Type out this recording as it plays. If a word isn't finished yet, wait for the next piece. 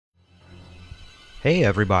Hey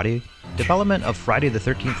everybody! Development of Friday the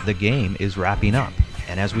 13th the game is wrapping up,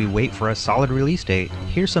 and as we wait for a solid release date,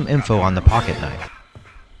 here's some info on the pocket knife.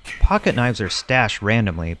 Pocket knives are stashed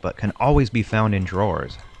randomly, but can always be found in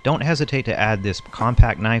drawers. Don't hesitate to add this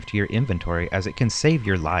compact knife to your inventory as it can save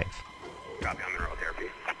your life. Copy on mineral therapy.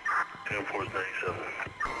 10-4-37.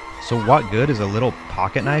 So what good is a little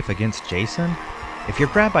pocket knife against Jason? If you're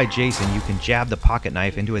grabbed by Jason, you can jab the pocket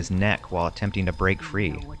knife into his neck while attempting to break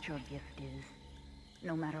free. What your gift is,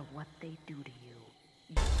 no matter what they do to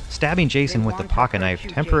you. Stabbing Jason with the pocket knife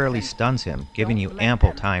temporarily stuns him, giving you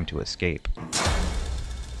ample time to escape.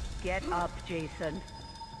 Get up, Jason.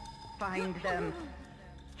 Find them.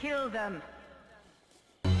 Kill them.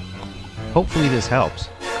 Hopefully this helps.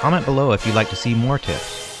 Comment below if you'd like to see more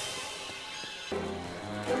tips.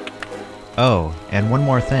 Oh, and one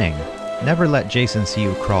more thing. Never let Jason see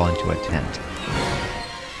you crawl into a tent.